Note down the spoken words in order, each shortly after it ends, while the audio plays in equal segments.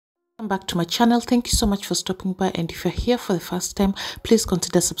Welcome back to my channel. Thank you so much for stopping by, and if you're here for the first time, please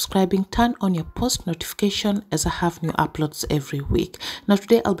consider subscribing. Turn on your post notification as I have new uploads every week. Now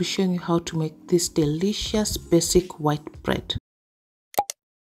today I'll be showing you how to make this delicious basic white bread.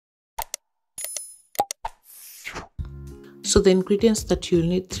 So the ingredients that you'll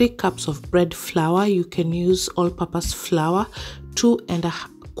need: 3 cups of bread flour. You can use all-purpose flour, 2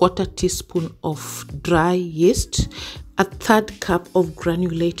 1/4 teaspoon of dry yeast, 1/3 cup of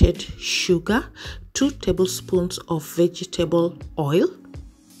granulated sugar, 2 tablespoons of vegetable oil,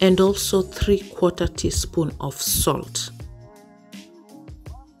 and also 3/4 teaspoon of salt.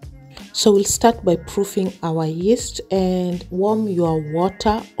 So we'll start by proofing our yeast, and warm your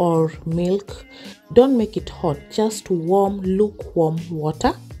water or milk. Don't make it hot, just warm, lukewarm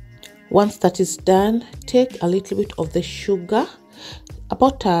water. Once that is done, take a little bit of the sugar,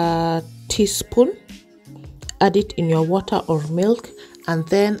 about a teaspoon, add it in your water or milk, and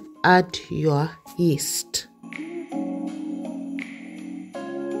then add your yeast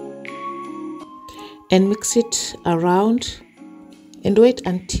and mix it around and wait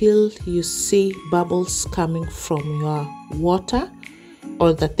until you see bubbles coming from your water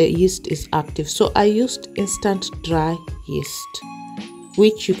or that the yeast is active. So I used instant dry yeast,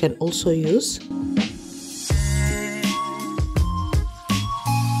 which you can also use.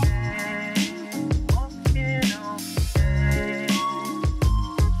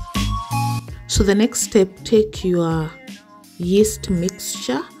 So the next step, take your yeast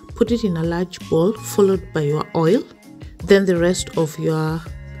mixture, put it in a large bowl, followed by your oil, then the rest of your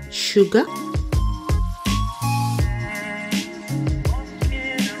sugar.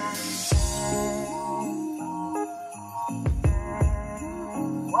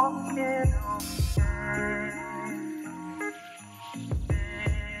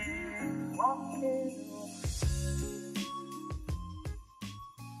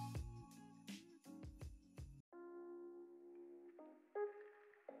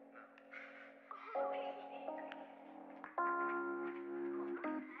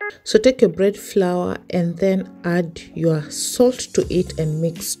 So take your bread flour and then add your salt to it and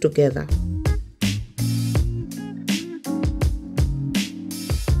mix together.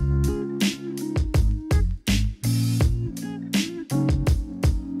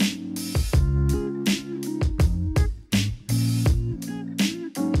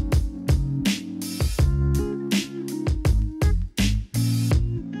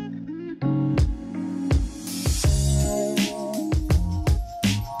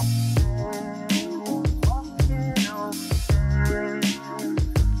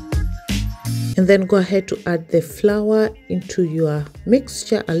 And then go ahead to add the flour into your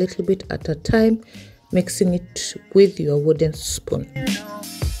mixture a little bit at a time, mixing it with your wooden spoon.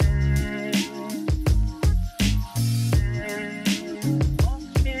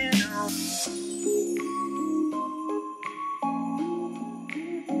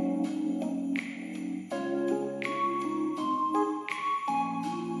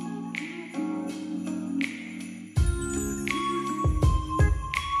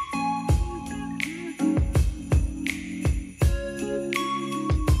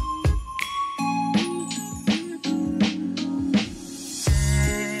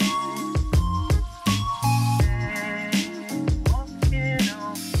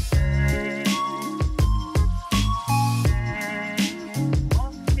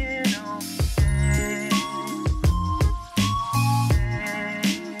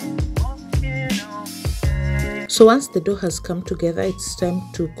 So once the dough has come together, it's time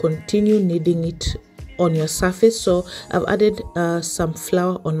to continue kneading it on your surface. So I've added some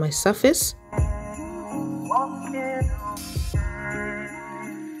flour on my surface.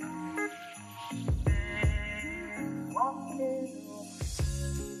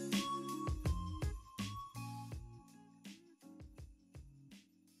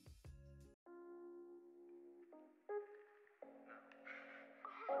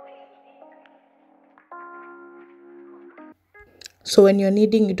 So when you're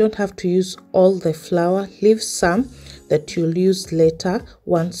kneading, you don't have to use all the flour. Leave some that you'll use later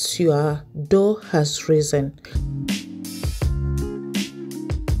once your dough has risen.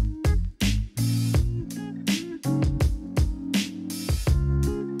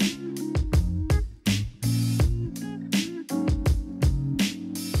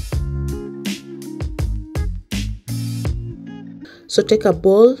 So take a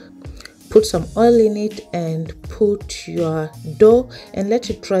bowl, put some oil in it and put your dough and let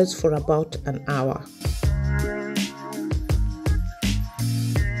it rise for about an hour.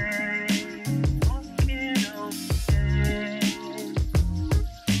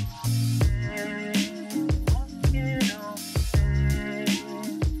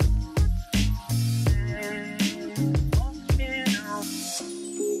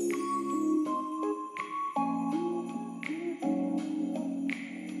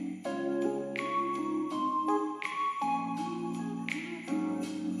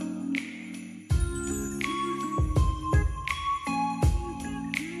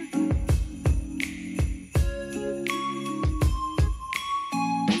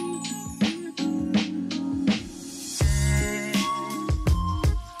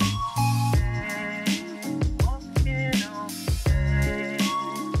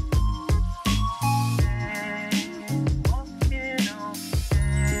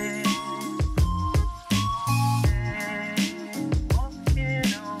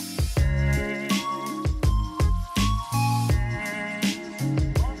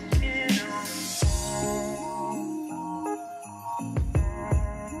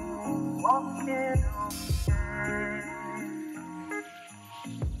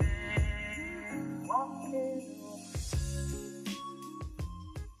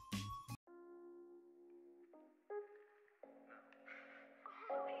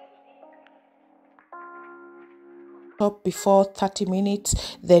 Top before 30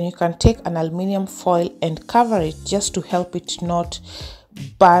 minutes, then you can take an aluminium foil and cover it just to help it not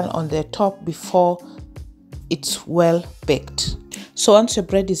burn on the top before it's well baked. So once your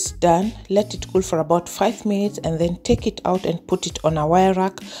bread is done, let it cool for about 5 minutes and then take it out and put it on a wire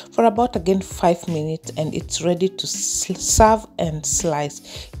rack for about again 5 minutes, and it's ready to serve and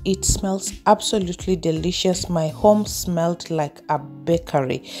slice. It smells absolutely delicious. My home smelled like a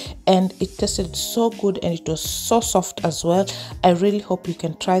bakery and it tasted so good and it was so soft as well. I really hope you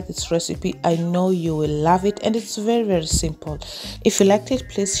can try this recipe. I know you will love it and it's very simple. If you liked it,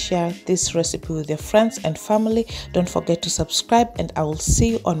 please share this recipe with your friends and family. Don't forget to subscribe and I will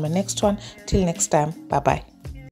see you on my next one. Till next time, bye bye.